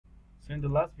So in the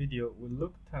last video we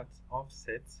looked at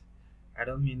offsets. I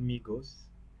don't mean Migos.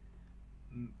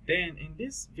 Then in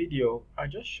this video I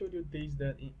just showed you this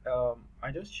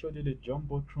I just showed you the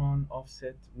Jumbotron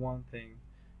offset one thing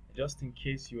just in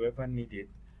case you ever need it.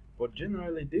 But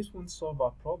generally this won't solve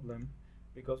our problem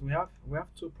because we have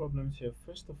two problems here.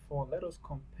 First of all, let us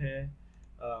compare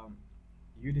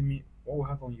Udemy, what we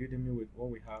have on Udemy with what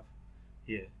we have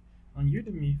here. On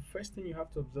Udemy, first thing you have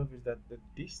to observe is that the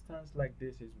distance like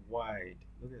this is wide.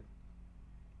 Look at it.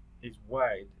 It's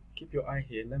wide. Keep your eye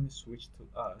here. Let me switch to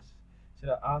ours. So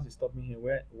that ours is stopping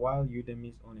here while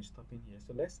Udemy's on is stopping here.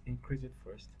 So let's increase it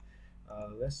first.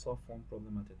 Let's solve one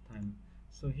problem at a time.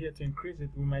 So here, to increase it,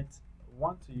 we might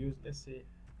want to use, let's say,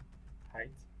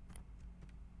 height.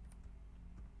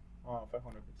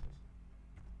 500 pixels.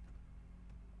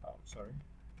 Sorry.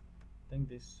 I think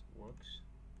this works.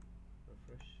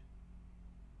 Refresh.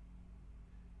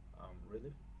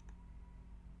 Really?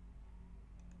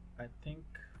 I think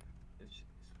it's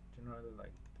generally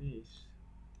like this.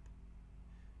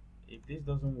 If this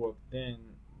doesn't work, then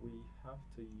we have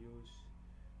to use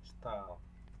style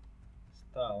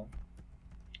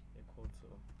equal to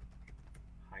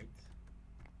height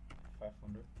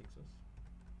 500 pixels.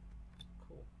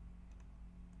 Cool.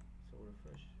 So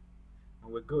refresh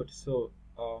and we're good. So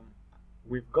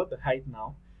we've got the height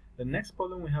now. The next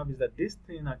problem we have is that this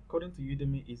thing, according to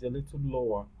Udemy, is a little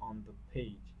lower on the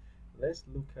page. Let's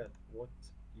look at what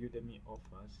Udemy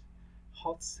offers.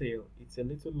 Hot sale, it's a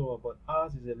little lower, but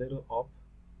ours is a little up.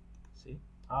 See,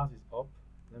 ours is up.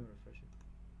 Let me refresh it.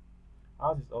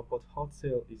 Ours is up, but hot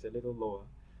sale is a little lower.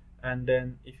 And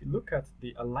then if you look at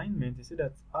the alignment, you see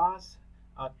that our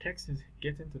text is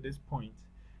getting to this point,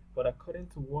 but according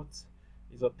to what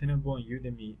is obtainable on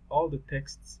Udemy, all the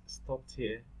texts stopped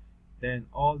here. Then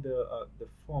all the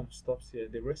form stops here.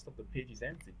 The rest of the page is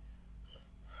empty.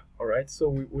 Alright, so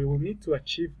we will need to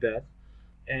achieve that,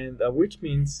 and which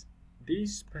means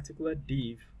this particular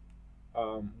div,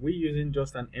 we're using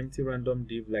just an empty random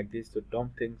div like this to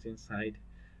dump things inside,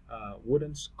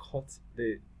 wouldn't cut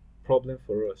the problem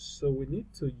for us. So we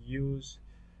need to use,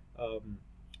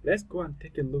 let's go and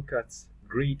take a look at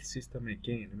grid system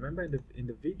again. Remember in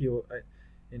the video,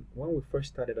 when we first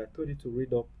started, I told you to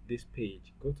read up this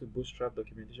page. Go to Bootstrap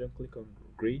documentation, click on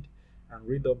grid, and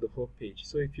read up the whole page.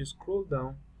 So if you scroll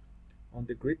down on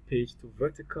the grid page to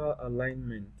vertical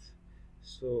alignment,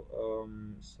 so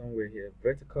somewhere here,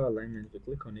 vertical alignment, if you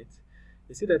click on it,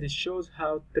 you see that it shows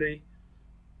how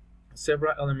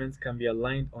several elements can be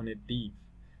aligned on a div.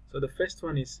 So the first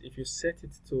one is, if you set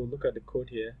it to, look at the code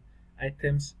here,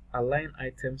 items, align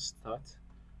items start,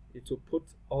 it will put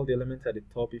all the elements at the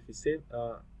top. If you say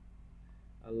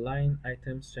align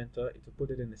item center, it will put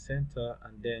it in the center,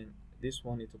 and then this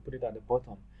one, it will put it at the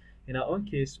bottom. In our own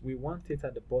case, we want it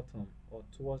at the bottom or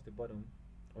towards the bottom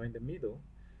or in the middle.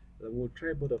 We'll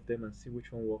try both of them and see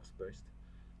which one works best.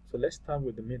 So let's start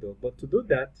with the middle. But to do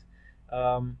that,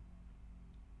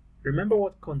 remember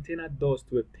what container does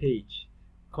to a page.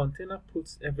 Container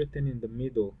puts everything in the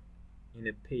middle in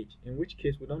a page, in which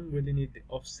case we don't really need the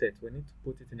offset. We need to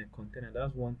put it in a container.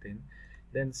 That's one thing.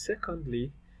 Then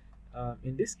secondly,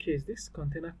 in this case, this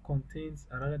container contains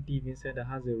another div inside that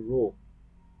has a row,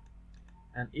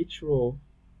 and each row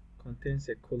contains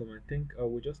a column. I think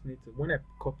we just need to, when I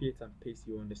copy it and paste,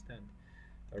 you understand.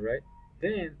 Alright,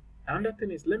 then another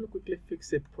thing is, let me quickly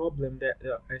fix a problem that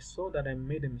I saw that I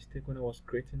made a mistake when I was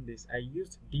creating this. I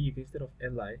used div instead of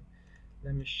li.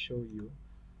 Let me show you.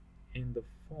 In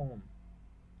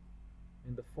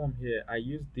the form here, I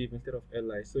use div instead of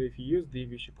li. So if you use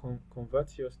div, you should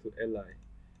convert yours to li.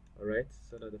 Alright,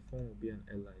 so that the form will be an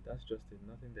li. That's just it,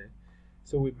 nothing there.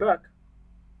 So we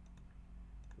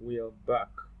are back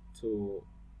to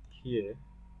here.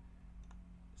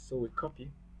 So we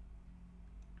copy.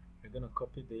 We're gonna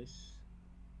copy this.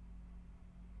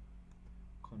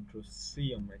 Ctrl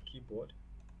C on my keyboard.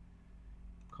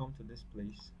 Come to this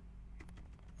place.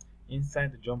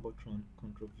 Inside the Jumbotron,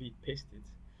 Ctrl V, paste it.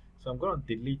 So I'm going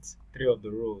to delete 3 of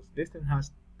the rows. This thing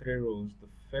has 3 rows. The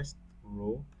first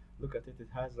row, look at it, it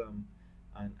has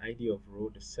an ID of row,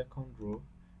 the second row,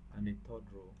 and the third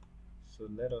row. So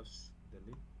let us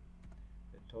delete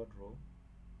the third row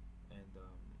and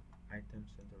item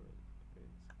center.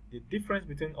 The difference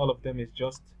between all of them is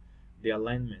just the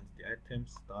alignment, the item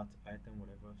start, item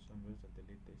whatever. So I'm going to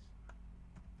delete this.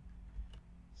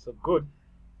 So good.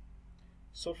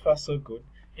 So far so good.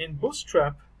 In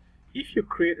Bootstrap, if you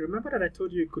create, remember that I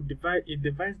told you could divide, it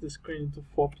divides the screen into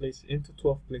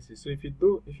 12 places. So if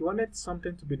you wanted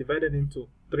something to be divided into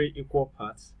 3 equal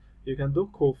parts, you can do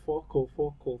col4,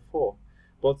 col4, col4.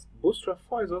 But Bootstrap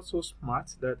 4 is also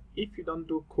smart that if you don't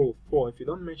do col 4, if you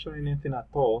don't mention anything at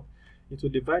all, it will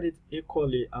divide it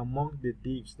equally among the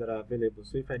divs that are available.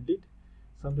 So if I did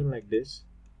something like this,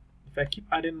 if I keep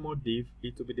adding more div,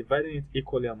 it will be dividing it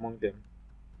equally among them.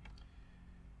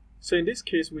 So in this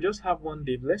case, we just have one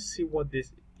div. Let's see what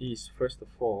this is first of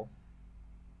all.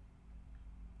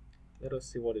 Let us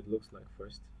see what it looks like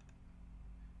first.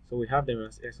 So we have them,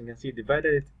 as you can see,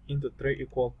 divided it into 3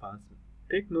 equal parts.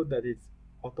 Take note that it's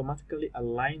automatically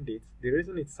aligned it. The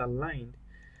reason it's aligned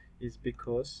is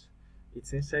because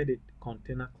it's inside the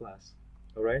container class.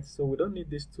 Alright, so we don't need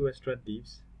these 2 extra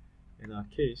divs in our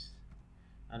case,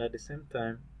 and at the same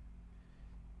time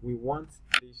we want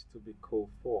this to be col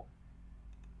 4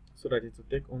 so that it will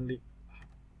take only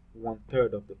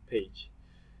 1/3 of the page.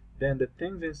 Then the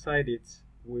things inside it,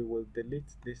 we will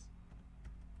delete this,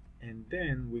 and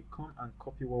then we come and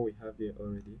copy what we have here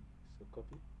already. So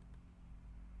copy.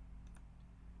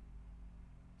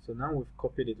 So now we've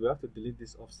copied it. We have to delete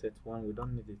this offset one. We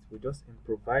don't need it. We just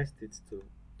improvised it to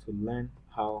learn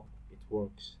how it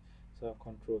works. So I'll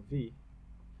Control V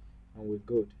and we're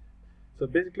good. So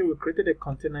basically we created a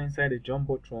container inside a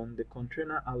Jumbotron. The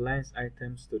container aligns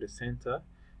items to the center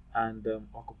and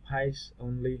occupies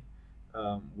only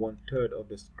 1/3 of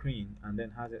the screen, and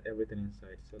then has everything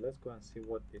inside. So let's go and see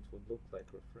what it would look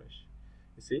like. Refresh.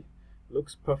 You see,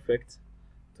 looks perfect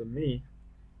to me.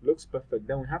 Looks perfect.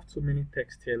 Then we have too many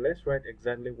text here. Let's write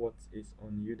exactly what is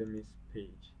on Udemy's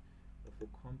page. If we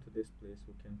come to this place,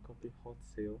 we can copy hot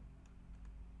sale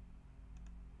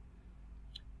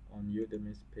on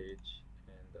Udemy's page,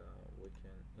 and we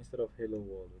can, instead of hello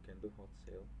world, we can do hot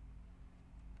sale.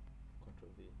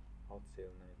 Control V, hot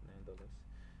sale, $9.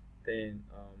 Then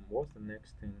what's the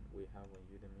next thing we have on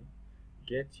Udemy?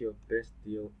 Get your best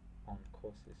deal on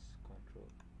courses. Control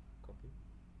copy.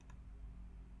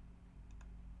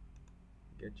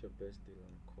 Get your best deal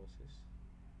on courses.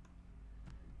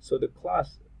 So the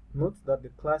class, note that the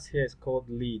class here is called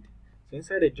lead. So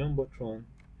inside a Jumbotron,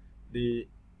 the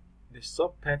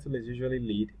subtitle is usually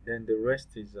lead, then the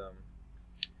rest is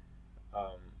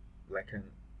like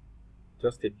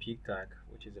just a p tag,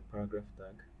 which is a paragraph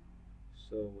tag.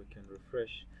 So we can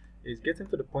refresh. It's getting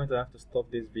to the point I have to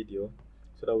stop this video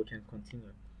so that we can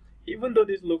continue. Even though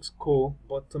this looks cool,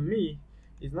 but to me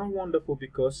it's not wonderful,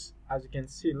 because as you can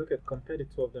see, look at, compare the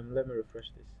two of them. Let me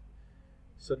refresh this.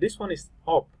 So this one is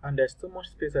up and there's too much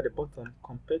space at the bottom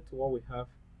compared to what we have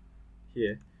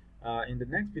here. In the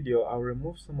next video I'll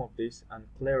remove some of this and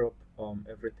clear up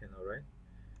everything. Alright,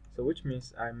 so which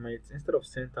means I might, instead of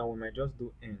center, we might just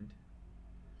do end.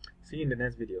 See you in the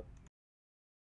next video.